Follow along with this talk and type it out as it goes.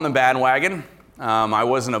the bandwagon. I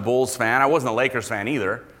wasn't a Bulls fan. I wasn't a Lakers fan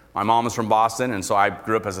either. My mom was from Boston, and so I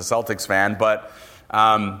grew up as a Celtics fan. But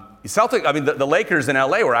the Lakers in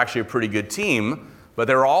LA were actually a pretty good team, but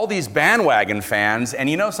there were all these bandwagon fans. And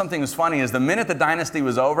you know something was funny is the minute the dynasty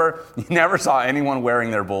was over, you never saw anyone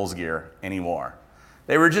wearing their Bulls gear anymore.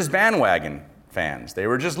 They were just bandwagon fans. They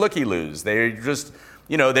were just looky-loos. They just,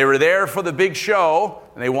 they were there for the big show,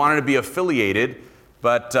 and they wanted to be affiliated,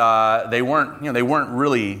 but they weren't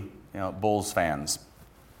really Bulls fans.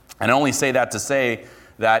 And I only say that to say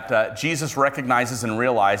that Jesus recognizes and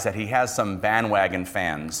realizes that he has some bandwagon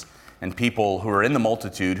fans and people who are in the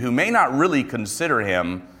multitude who may not really consider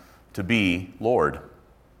him to be Lord.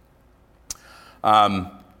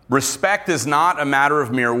 Respect is not a matter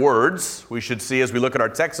of mere words, we should see as we look at our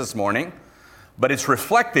text this morning, but it's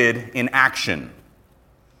reflected in action.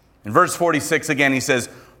 In verse 46 again, he says,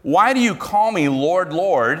 "Why do you call me Lord,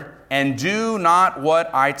 Lord, and do not what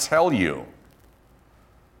I tell you?"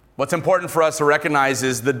 What's important for us to recognize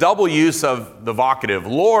is the double use of the vocative.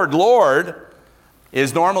 Lord, Lord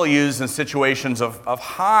is normally used in situations of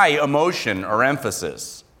high emotion or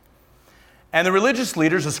emphasis. And the religious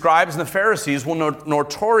leaders, the scribes and the Pharisees, were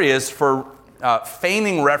notorious for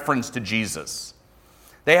feigning reference to Jesus.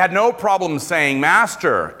 They had no problem saying,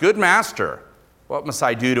 "Master, good master, what must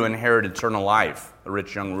I do to inherit eternal life?" The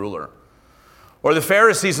rich young ruler. Or the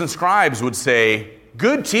Pharisees and scribes would say,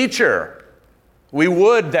 "Good teacher, we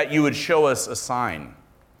would that you would show us a sign."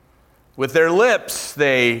 With their lips,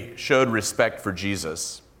 they showed respect for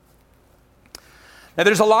Jesus. Now,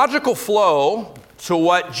 there's a logical flow to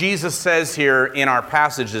what Jesus says here in our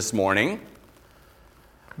passage this morning,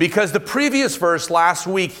 because the previous verse last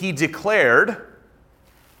week, he declared,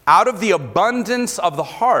 "Out of the abundance of the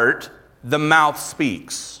heart, the mouth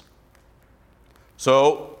speaks."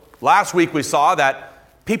 So, last week we saw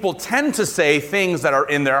that people tend to say things that are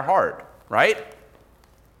in their heart, right?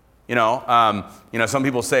 Some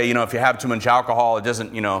people say, if you have too much alcohol, it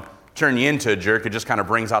doesn't, turn you into a jerk. It just kind of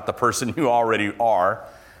brings out the person you already are.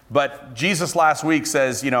 But Jesus last week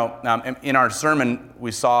says, in our sermon,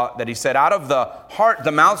 we saw that he said, out of the heart,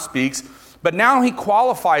 the mouth speaks. But now he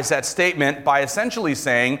qualifies that statement by essentially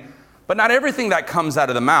saying, but not everything that comes out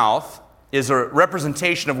of the mouth is a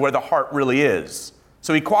representation of where the heart really is.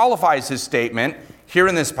 So he qualifies his statement here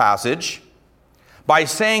in this passage by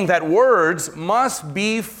saying that words must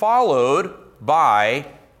be followed by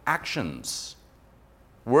actions.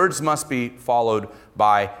 Words must be followed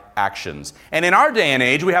by actions. And in our day and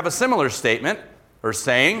age, we have a similar statement or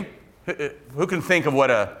saying. Who can think of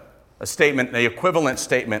what a statement, the equivalent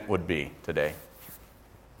statement would be today?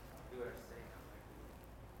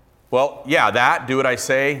 Well, yeah, that, do what I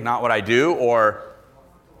say, not what I do, or,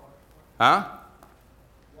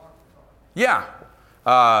 Yeah.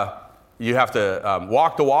 You have to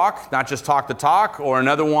walk the walk, not just talk the talk. Or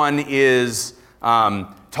another one is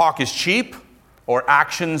talk is cheap, or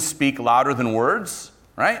actions speak louder than words,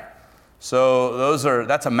 right? So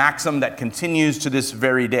that's a maxim that continues to this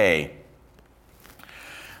very day.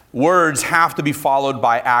 Words have to be followed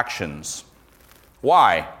by actions.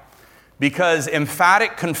 Why? Because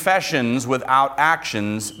emphatic confessions without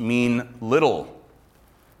actions mean little.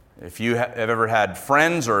 If you have ever had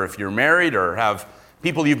friends, or if you're married, or have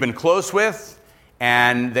people you've been close with,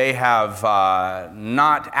 and they have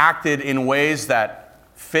not acted in ways that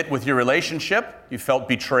fit with your relationship, you felt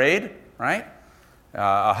betrayed, right?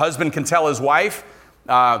 A husband can tell his wife,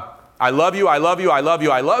 I love you, I love you, I love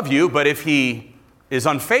you, I love you, but if he is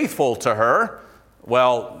unfaithful to her,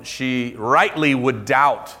 well, she rightly would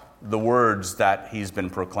doubt the words that he's been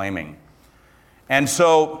proclaiming. And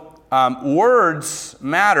so words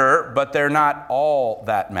matter, but they're not all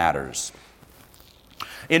that matters.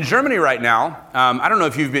 In Germany right now, I don't know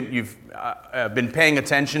if you've been paying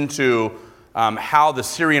attention to how the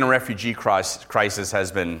Syrian refugee crisis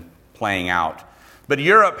has been playing out. But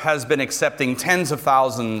Europe has been accepting tens of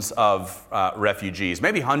thousands of refugees,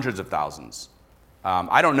 maybe hundreds of thousands.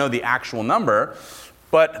 I don't know the actual number,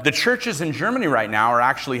 but the churches in Germany right now are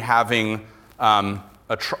actually having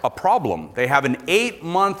a problem. They have an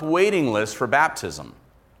 8-month waiting list for baptism.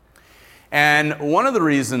 And one of the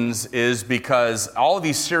reasons is because all of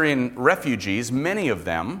these Syrian refugees, many of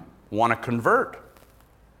them, want to convert.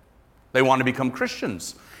 They want to become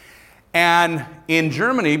Christians. And in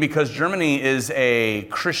Germany, because Germany is a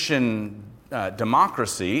Christian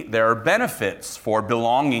democracy, there are benefits for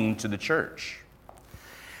belonging to the church.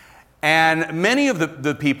 And many of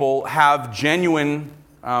the people have genuine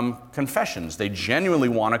confessions. They genuinely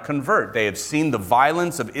want to convert. They have seen the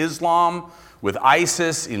violence of Islam with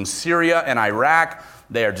ISIS in Syria and Iraq.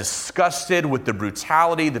 They are disgusted with the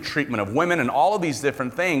brutality, the treatment of women, and all of these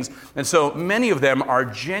different things. And so many of them are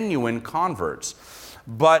genuine converts.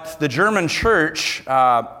 But the German church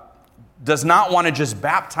does not want to just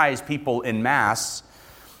baptize people en masse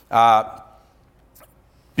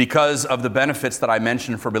because of the benefits that I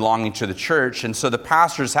mentioned for belonging to the church. And so the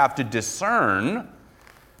pastors have to discern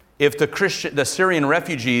if the Syrian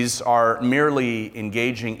refugees are merely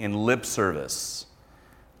engaging in lip service,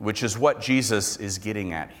 which is what Jesus is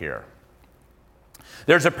getting at here.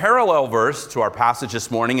 There's a parallel verse to our passage this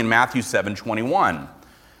morning in Matthew 7:21.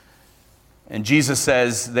 And Jesus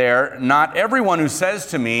says there, "Not everyone who says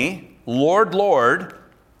to me, 'Lord, Lord,'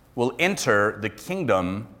 will enter the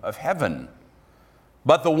kingdom of heaven,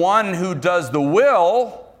 but the one who does the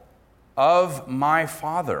will of my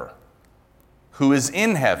Father who is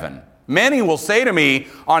in heaven. Many will say to me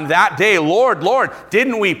on that day, 'Lord, Lord,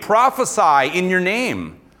 didn't we prophesy in your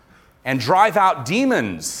name and drive out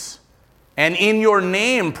demons and in your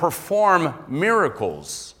name perform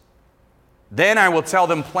miracles?' Then I will tell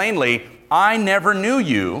them plainly, 'I never knew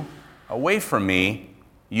you. Away from me,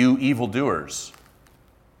 you evildoers.'"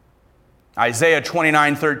 Isaiah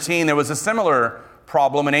 29:13, there was a similar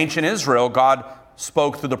problem in ancient Israel. God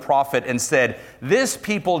spoke through the prophet and said, "This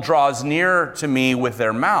people draws near to me with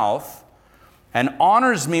their mouth and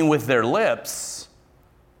honors me with their lips,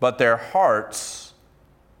 but their hearts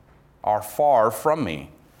are far from me.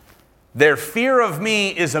 Their fear of me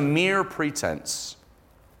is a mere pretense."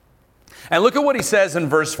 And look at what he says in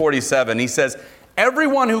verse 47. He says,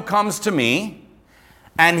 "Everyone who comes to me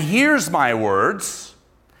and hears my words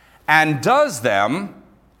and does them,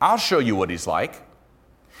 I'll show you what he's like.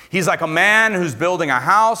 He's like a man who's building a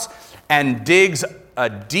house and digs a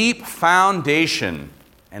deep foundation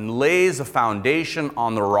and lays a foundation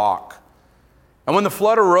on the rock. And when the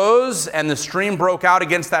flood arose and the stream broke out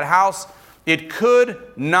against that house, it could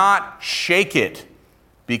not shake it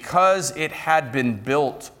because it had been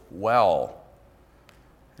built well."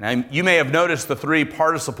 Now, you may have noticed the three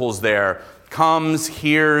participles there: comes,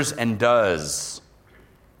 hears, and does.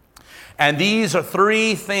 And these are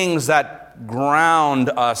three things that ground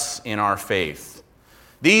us in our faith.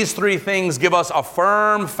 These three things give us a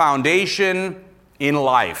firm foundation in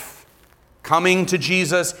life: coming to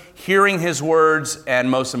Jesus, hearing his words, and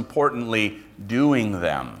most importantly, doing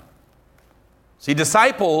them. See,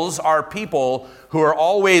 disciples are people who are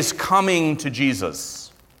always coming to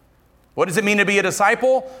Jesus. What does it mean to be a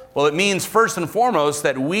disciple? Well, it means first and foremost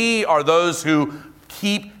that we are those who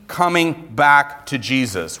keep coming back to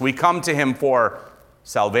Jesus. We come to him for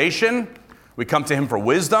salvation. We come to him for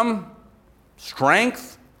wisdom,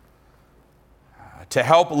 strength, to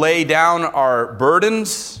help lay down our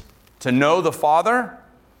burdens, to know the Father.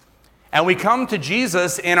 And we come to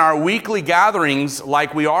Jesus in our weekly gatherings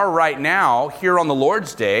like we are right now here on the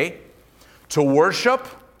Lord's Day to worship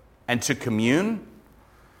and to commune.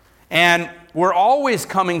 And we're always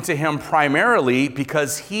coming to him primarily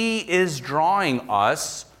because he is drawing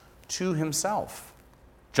us to himself.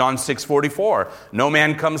 John 6:44, "No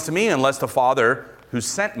man comes to me unless the Father who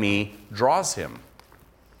sent me draws him."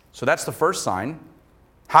 So that's the first sign.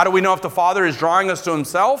 How do we know if the Father is drawing us to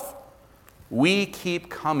himself? We keep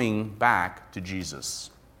coming back to Jesus.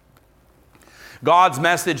 God's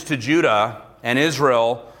message to Judah and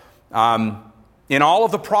Israel in all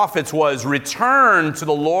of the prophets was, "Return to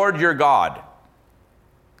the Lord your God."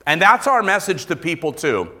 And that's our message to people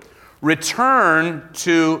too. Return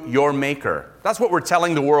to your Maker. That's what we're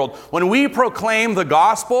telling the world. When we proclaim the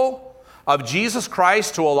gospel of Jesus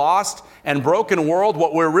Christ to a lost and broken world,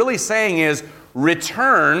 what we're really saying is,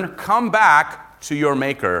 return, come back to your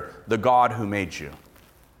Maker, the God who made you.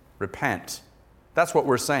 Repent. That's what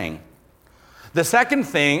we're saying. The second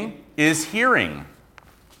thing is hearing.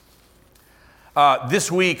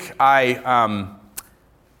 This week, I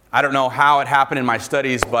don't know how it happened in my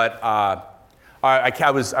studies, but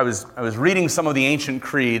I was reading some of the ancient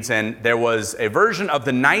creeds, and there was a version of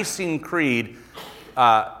the Nicene Creed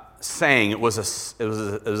sang. It was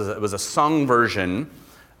a sung version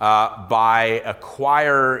by a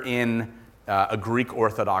choir in a Greek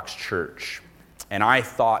Orthodox church, and I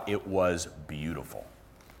thought it was beautiful.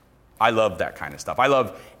 I love that kind of stuff. I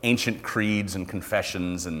love ancient creeds and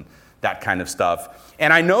confessions and that kind of stuff.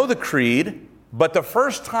 And I know the creed, but the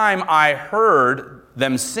first time I heard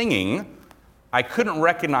them singing, I couldn't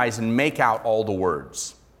recognize and make out all the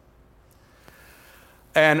words.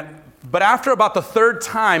 But after about the third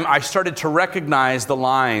time, I started to recognize the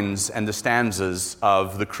lines and the stanzas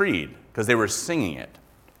of the creed because they were singing it.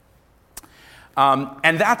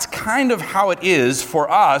 And that's kind of how it is for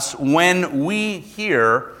us when we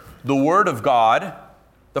hear the Word of God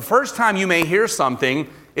The first time you may hear something,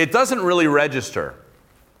 it doesn't really register.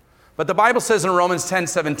 But the Bible says in Romans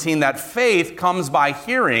 10:17 that faith comes by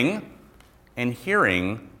hearing, and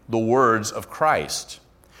hearing the words of Christ.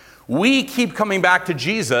 We keep coming back to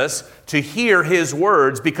Jesus to hear his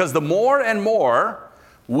words, because the more and more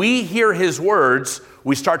we hear his words,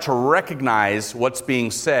 we start to recognize what's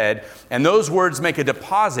being said, and those words make a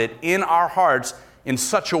deposit in our hearts in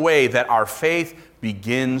such a way that our faith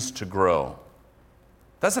begins to grow.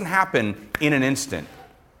 It doesn't happen in an instant,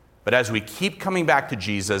 but as we keep coming back to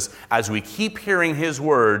Jesus, as we keep hearing his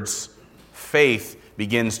words, faith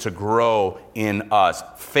begins to grow in us.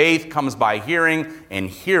 Faith comes by hearing, and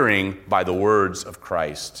hearing by the words of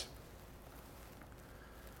Christ.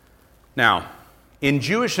 Now, in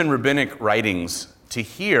Jewish and rabbinic writings, to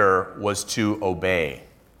hear was to obey.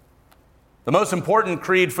 The most important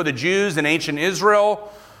creed for the Jews in ancient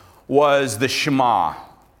Israel was the Shema.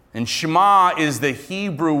 And Shema is the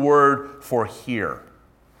Hebrew word for hear.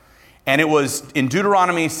 And it was in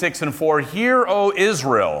Deuteronomy 6:4, "Hear, O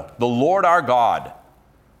Israel, the Lord our God,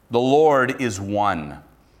 the Lord is one."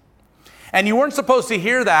 And you weren't supposed to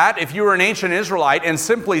hear that if you were an ancient Israelite and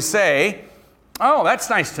simply say, "Oh, that's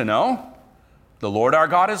nice to know. The Lord our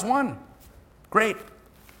God is one. Great."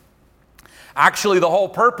 Actually, the whole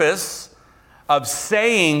purpose of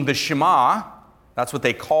saying the Shema, that's what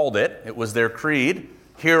they called it. It was their creed.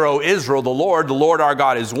 "Hear, O Israel, the Lord our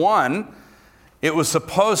God is one." It was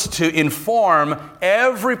supposed to inform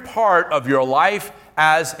every part of your life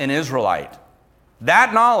as an Israelite.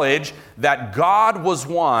 That knowledge that God was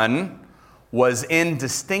one was in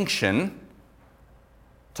distinction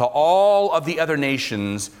to all of the other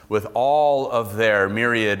nations with all of their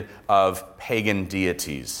myriad of pagan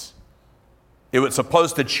deities. It was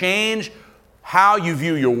supposed to change how you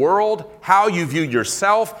view your world, how you view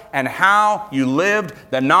yourself, and how you lived.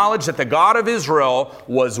 The knowledge that the God of Israel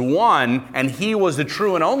was one, and he was the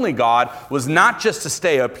true and only God, was not just to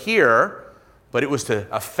stay up here, but it was to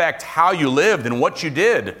affect how you lived and what you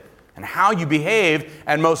did and how you behaved,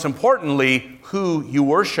 and most importantly, who you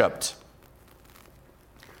worshiped.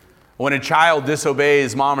 When a child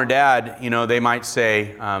disobeys mom or dad, they might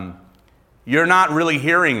say, "You're not really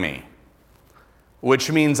hearing me,"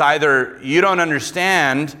 which means either you don't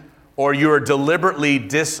understand or you are deliberately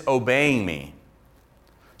disobeying me.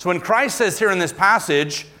 So when Christ says here in this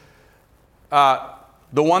passage, "The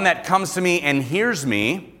one that comes to me and hears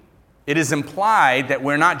me," it is implied that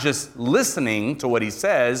we're not just listening to what he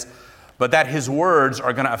says, but that his words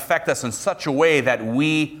are going to affect us in such a way that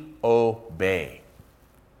we obey.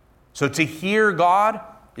 So to hear God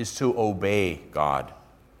is to obey God.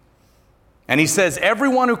 And he says,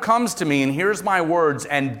 "Everyone who comes to me and hears my words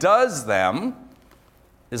and does them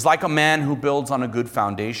is like a man who builds on a good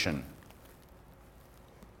foundation."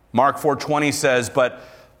 Mark 4:20 says, "But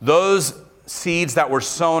those seeds that were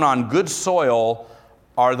sown on good soil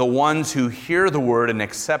are the ones who hear the word and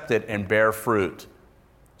accept it and bear fruit."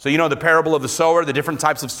 So you know the parable of the sower, the different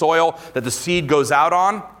types of soil that the seed goes out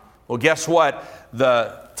on? Well, guess what?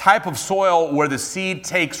 The type of soil where the seed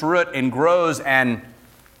takes root and grows and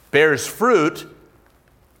bears fruit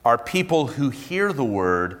are people who hear the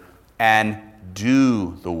word and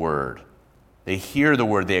do the word. They hear the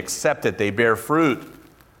word, they accept it, they bear fruit.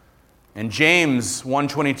 And James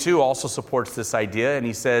 1:22 also supports this idea, and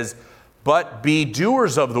he says, "But be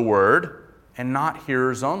doers of the word and not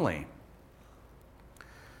hearers only."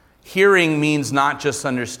 Hearing means not just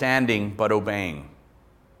understanding, but obeying.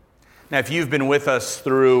 Now, if you've been with us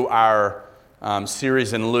through our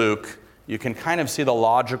series in Luke, you can kind of see the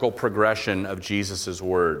logical progression of Jesus'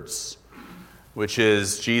 words, which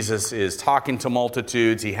is Jesus is talking to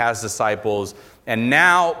multitudes, he has disciples, and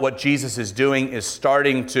now what Jesus is doing is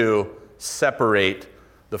starting to separate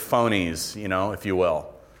the phonies, if you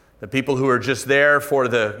will. The people who are just there for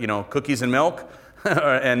the, cookies and milk,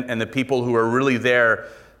 and the people who are really there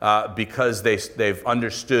because they've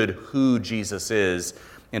understood who Jesus is.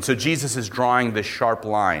 And so Jesus is drawing this sharp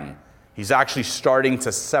line. He's actually starting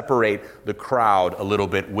to separate the crowd a little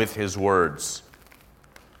bit with his words.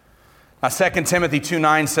 Now, 2 Timothy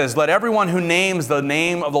 2:9 says, "Let everyone who names the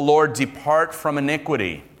name of the Lord depart from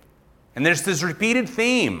iniquity." And there's this repeated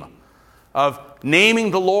theme of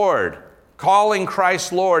naming the Lord, calling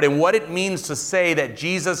Christ Lord, and what it means to say that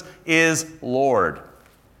Jesus is Lord.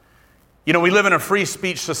 We live in a free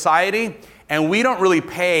speech society, and we don't really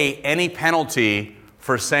pay any penalty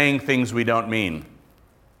for saying things we don't mean.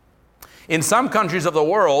 In some countries of the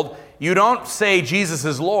world, you don't say Jesus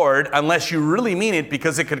is Lord unless you really mean it,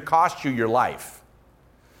 because it could cost you your life.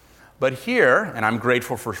 But here, and I'm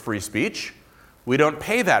grateful for free speech, we don't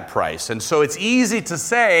pay that price. And so it's easy to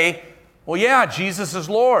say well, yeah, Jesus is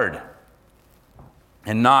Lord,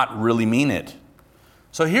 and not really mean it.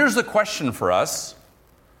 So here's the question for us.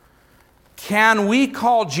 Can we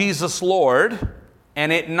call Jesus Lord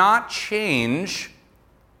and it not change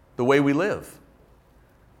the way we live?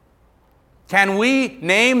 Can we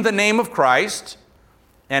name the name of Christ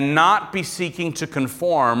and not be seeking to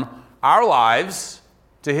conform our lives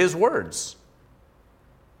to His words?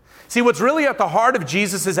 See, what's really at the heart of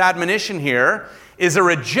Jesus' admonition here is a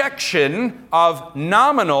rejection of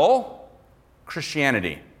nominal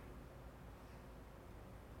Christianity.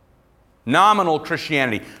 Nominal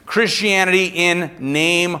Christianity. Christianity in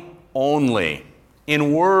name only,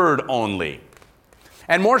 in word only.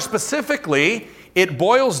 And more specifically, it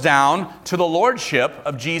boils down to the lordship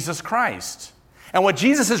of Jesus Christ. And what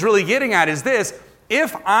Jesus is really getting at is this: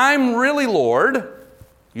 if I'm really Lord,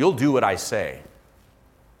 you'll do what I say.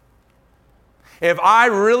 If I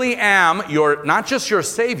really am not just your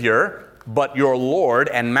Savior, but your Lord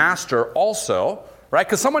and Master also, right?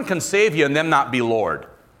 Because someone can save you and them not be Lord.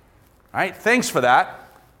 Right? Thanks for that.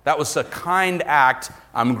 That was a kind act.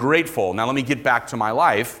 I'm grateful. Now let me get back to my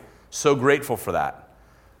life. So grateful for that.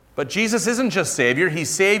 But Jesus isn't just Savior. He's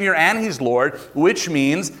Savior and He's Lord, which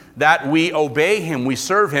means that we obey Him, we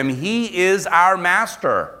serve Him. He is our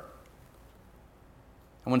Master.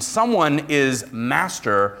 And when someone is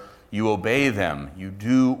Master, you obey them. You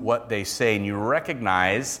do what they say, and you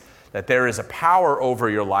recognize that there is a power over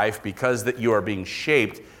your life because that you are being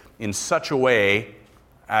shaped in such a way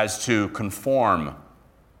as to conform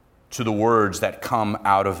to the words that come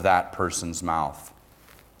out of that person's mouth.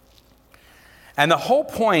 And the whole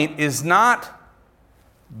point is not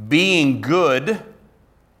being good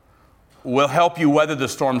will help you weather the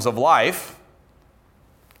storms of life,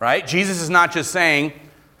 right? Jesus is not just saying,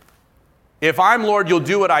 if I'm Lord, you'll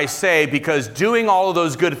do what I say, because doing all of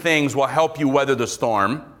those good things will help you weather the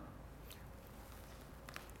storm.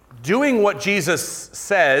 Doing what Jesus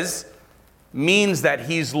says means that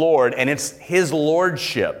He's Lord, and it's His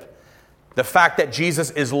lordship. The fact that Jesus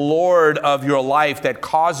is Lord of your life that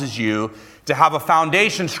causes you to have a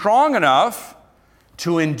foundation strong enough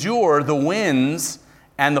to endure the winds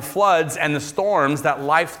and the floods and the storms that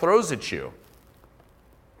life throws at you.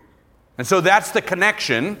 And so that's the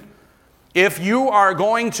connection. If you are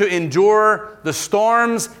going to endure the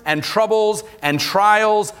storms and troubles and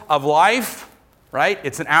trials of life, right?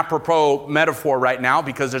 It's an apropos metaphor right now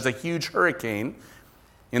because there's a huge hurricane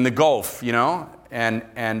in the Gulf, and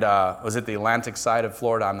was it the Atlantic side of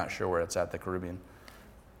Florida? I'm not sure where it's at, the Caribbean.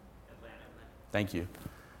 Thank you.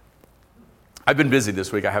 I've been busy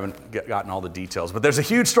this week. I haven't gotten all the details, but there's a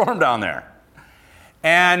huge storm down there.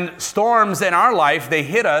 And storms in our life, they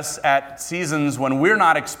hit us at seasons when we're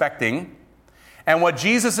not expecting. And what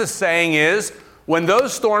Jesus is saying is, when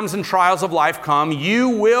those storms and trials of life come, you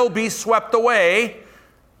will be swept away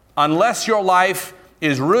unless your life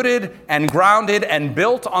is rooted and grounded and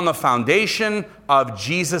built on the foundation of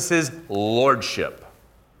Jesus' lordship.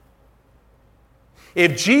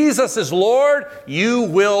 If Jesus is Lord, you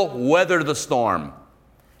will weather the storm.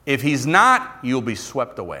 If He's not, you'll be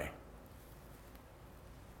swept away.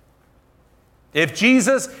 If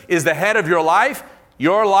Jesus is the head of your life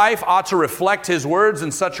ought to reflect His words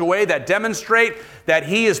in such a way that demonstrate that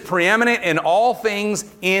He is preeminent in all things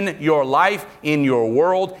in your life, in your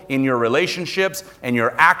world, in your relationships, and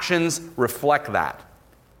your actions reflect that.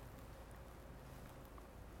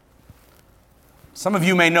 Some of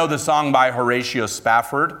you may know the song by Horatio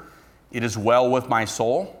Spafford, "It Is Well With My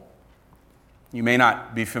Soul." You may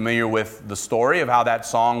not be familiar with the story of how that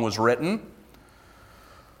song was written.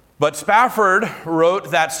 But Spafford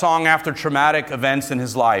wrote that song after traumatic events in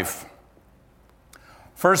his life.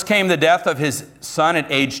 First came the death of his son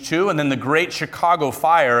at age 2, and then the Great Chicago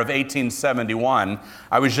Fire of 1871.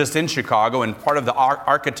 I was just in Chicago, and part of the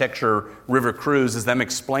Architecture River Cruise is them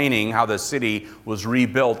explaining how the city was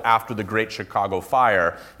rebuilt after the Great Chicago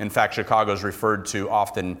Fire. In fact, Chicago is referred to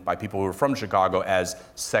often by people who are from Chicago as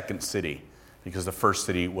Second City, because the first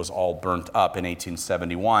city was all burnt up in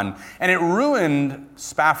 1871. And it ruined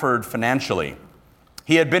Spafford financially.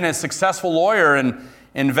 He had been a successful lawyer and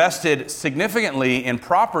invested significantly in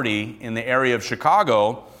property in the area of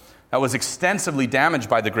Chicago that was extensively damaged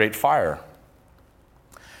by the Great Fire.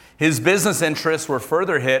 His business interests were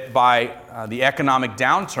further hit by the economic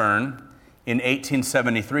downturn in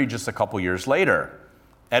 1873, just a couple years later,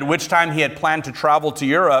 at which time he had planned to travel to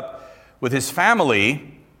Europe with his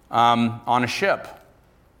family on a ship.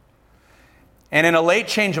 And in a late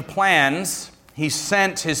change of plans, he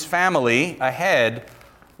sent his family ahead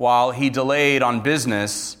while he delayed on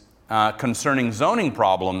business concerning zoning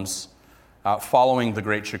problems following the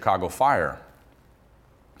Great Chicago Fire.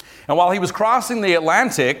 And while he was crossing the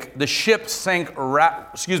Atlantic, the ship sank,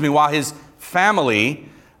 while his family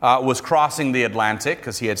was crossing the Atlantic,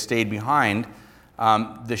 because he had stayed behind,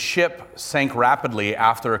 the ship sank rapidly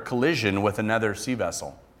after a collision with another sea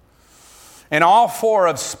vessel. And all 4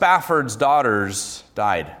 of Spafford's daughters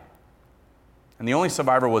died. And the only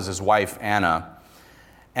survivor was his wife, Anna.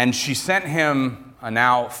 And she sent him a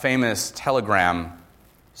now famous telegram,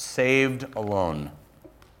 "Saved alone."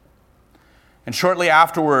 And shortly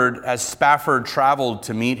afterward, as Spafford traveled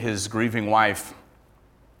to meet his grieving wife,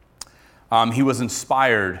 he was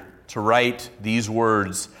inspired to write these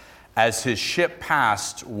words as his ship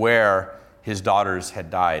passed where his daughters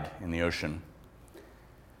had died in the ocean.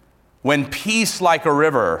 "When peace like a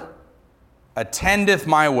river attendeth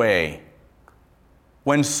my way,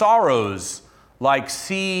 when sorrows like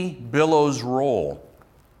sea billows roll,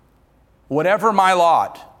 whatever my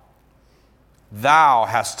lot, thou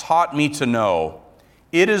hast taught me to know,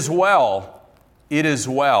 it is well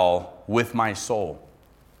with my soul.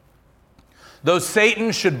 Though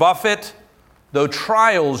Satan should buffet, though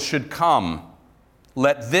trials should come,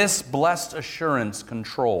 let this blessed assurance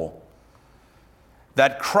control,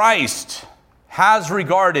 that Christ has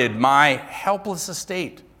regarded my helpless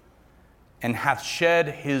estate and hath shed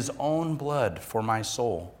his own blood for my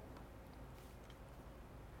soul.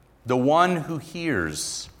 The one who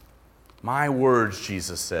hears my words,"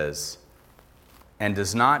 Jesus says, "and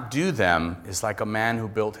does not do them is like a man who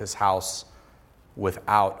built his house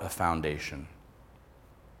without a foundation."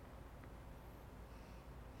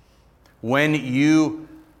 When you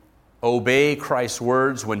obey Christ's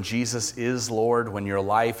words, when Jesus is Lord, when your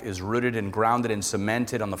life is rooted and grounded and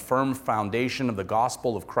cemented on the firm foundation of the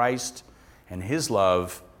gospel of Christ and his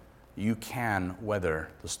love, you can weather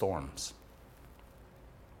the storms.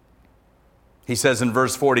 He says in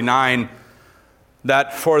verse 49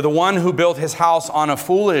 that for the one who built his house on the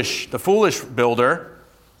foolish builder,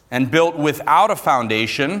 and built without a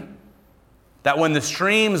foundation, that when the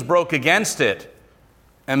streams broke against it,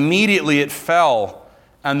 immediately it fell,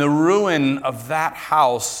 and the ruin of that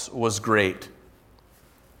house was great.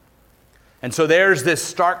 And so there's this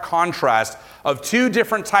stark contrast of 2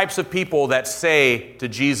 different types of people that say to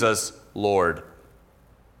Jesus, Lord.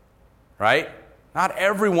 Right? Not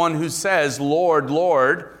everyone who says, Lord,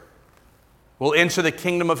 Lord, will enter the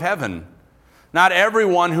kingdom of heaven. Not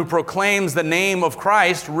everyone who proclaims the name of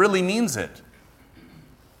Christ really means it.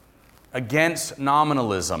 Against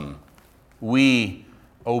nominalism, we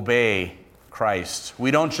obey Christ.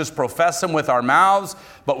 We don't just profess him with our mouths,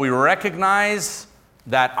 but we recognize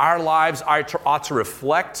that our lives ought to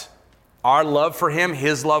reflect our love for him,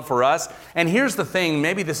 his love for us. And here's the thing,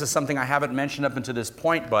 maybe this is something I haven't mentioned up until this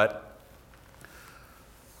point, but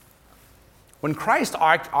when Christ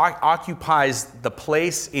occupies the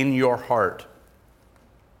place in your heart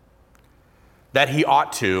that he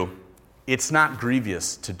ought to, it's not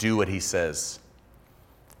grievous to do what he says.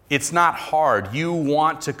 It's not hard. You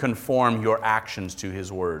want to conform your actions to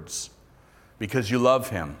his words because you love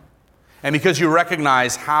him and because you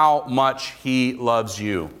recognize how much he loves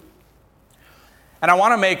you. And I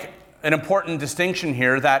want to make an important distinction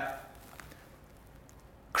here that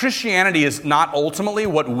Christianity is not ultimately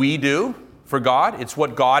what we do for God. It's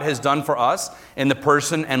what God has done for us in the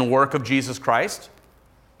person and work of Jesus Christ.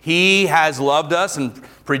 He has loved us and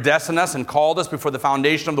predestined us and called us before the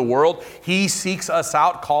foundation of the world. He seeks us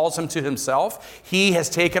out, calls him to himself. He has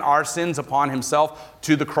taken our sins upon himself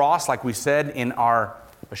to the cross, like we said in our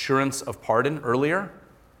assurance of pardon earlier.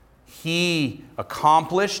 He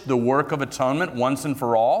accomplished the work of atonement once and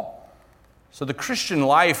for all. So the Christian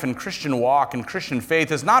life and Christian walk and Christian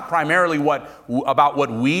faith is not primarily about what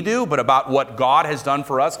we do, but about what God has done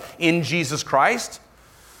for us in Jesus Christ.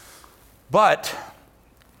 But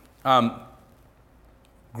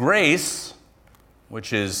grace,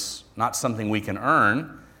 which is not something we can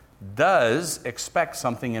earn, does expect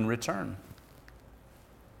something in return.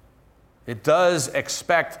 It does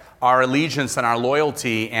expect our allegiance and our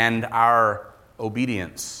loyalty and our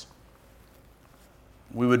obedience.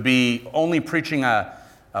 We would be only preaching a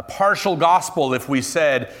partial gospel if we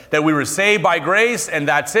said that we were saved by grace and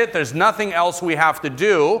that's it. There's nothing else we have to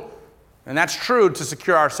do. And that's true to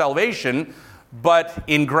secure our salvation. But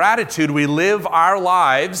in gratitude, we live our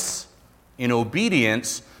lives in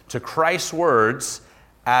obedience to Christ's words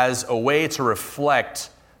as a way to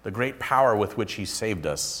reflect the great power with which he saved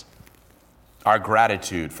us. Our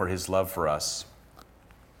gratitude for his love for us.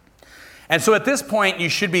 And so at this point, you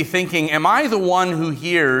should be thinking, am I the one who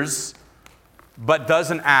hears but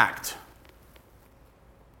doesn't act?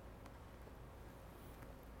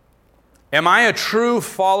 Am I a true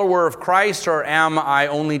follower of Christ, or am I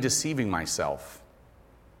only deceiving myself?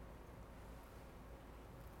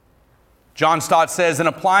 John Stott says, in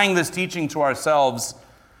applying this teaching to ourselves,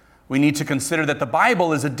 we need to consider that the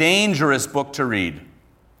Bible is a dangerous book to read,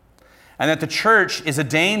 and that the church is a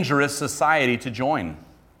dangerous society to join.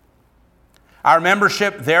 Our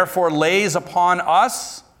membership, therefore, lays upon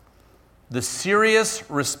us the serious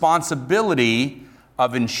responsibility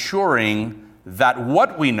of ensuring that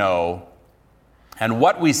what we know and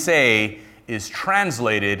what we say is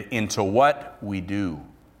translated into what we do.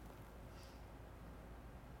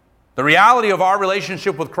 The reality of our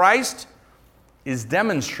relationship with Christ is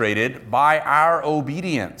demonstrated by our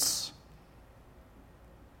obedience.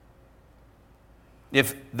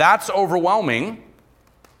 If that's overwhelming,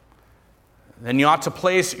 then you ought to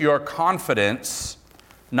place your confidence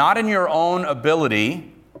not in your own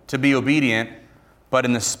ability to be obedient, but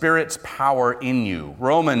in the Spirit's power in you.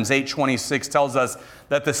 Romans 8:26 tells us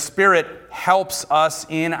that the Spirit helps us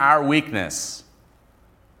in our weakness.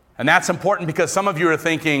 And that's important because some of you are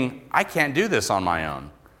thinking, I can't do this on my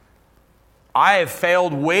own. I have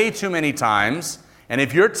failed way too many times, and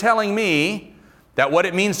if you're telling me that what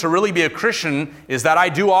it means to really be a Christian is that I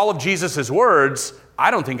do all of Jesus' words,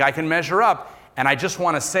 I don't think I can measure up. And I just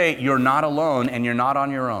want to say, you're not alone and you're not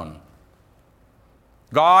on your own.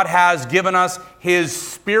 God has given us His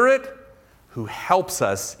Spirit who helps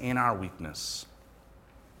us in our weakness.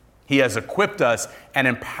 He has equipped us and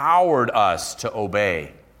empowered us to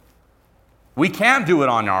obey. We can't do it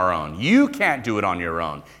on our own. You can't do it on your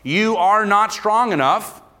own. You are not strong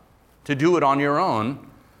enough to do it on your own.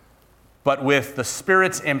 But with the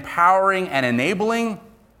Spirit's empowering and enabling,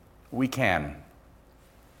 we can.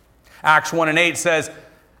 Acts 1:8 says,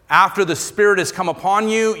 after the Spirit has come upon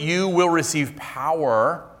you, you will receive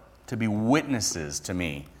power to be witnesses to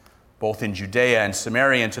me, both in Judea and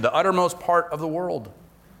Samaria and to the uttermost part of the world.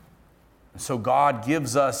 And so God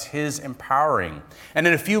gives us His empowering. And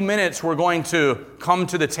in a few minutes, we're going to come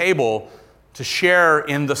to the table to share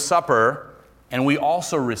in the supper, and we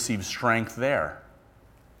also receive strength there.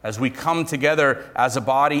 As we come together as a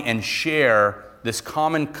body and share this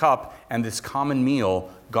common cup and this common meal,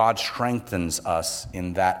 God strengthens us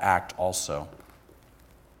in that act also.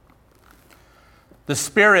 The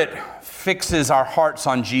Spirit fixes our hearts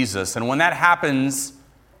on Jesus, and when that happens,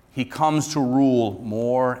 He comes to rule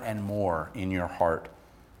more and more in your heart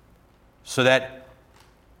so that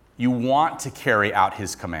you want to carry out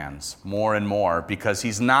His commands more and more because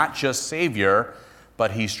He's not just Savior,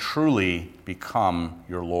 but He's truly become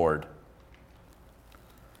your Lord.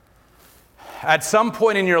 At some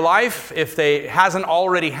point in your life, if they hasn't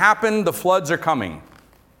already happened, the floods are coming.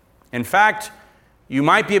 In fact, you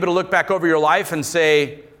might be able to look back over your life and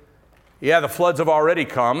say, yeah, the floods have already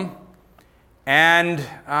come, and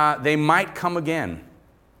they might come again.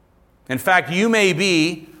 In fact, you may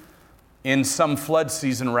be in some flood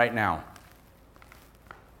season right now.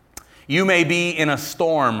 You may be in a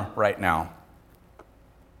storm right now.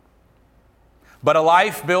 But a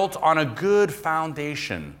life built on a good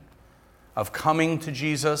foundation of coming to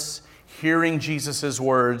Jesus, hearing Jesus'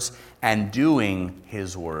 words, and doing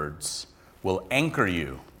His words will anchor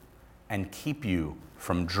you and keep you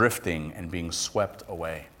from drifting and being swept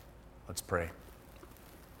away. Let's pray.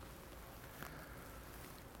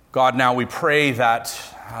 God, now we pray that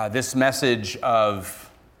this message of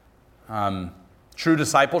true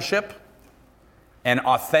discipleship and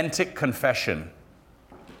authentic confession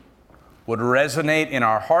would resonate in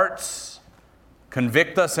our hearts,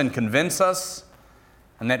 convict us and convince us,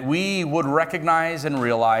 and that we would recognize and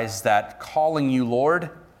realize that calling you Lord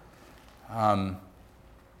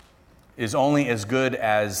is only as good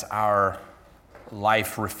as our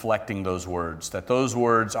life reflecting those words, that those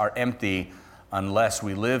words are empty unless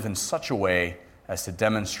we live in such a way as to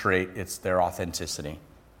demonstrate their authenticity.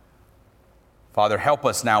 Father, help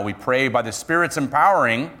us now, we pray, by the Spirit's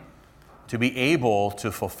empowering to be able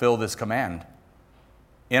to fulfill this command.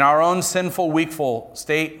 In our own sinful, weakful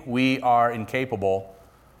state, we are incapable,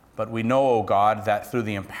 but we know, O God, that through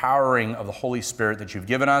the empowering of the Holy Spirit that you've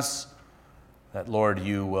given us, that, Lord,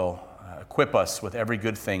 you will equip us with every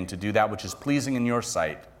good thing to do that which is pleasing in your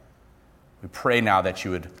sight. We pray now that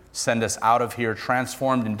you would send us out of here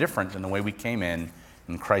transformed and different than the way we came in.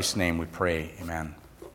 In Christ's name we pray, amen.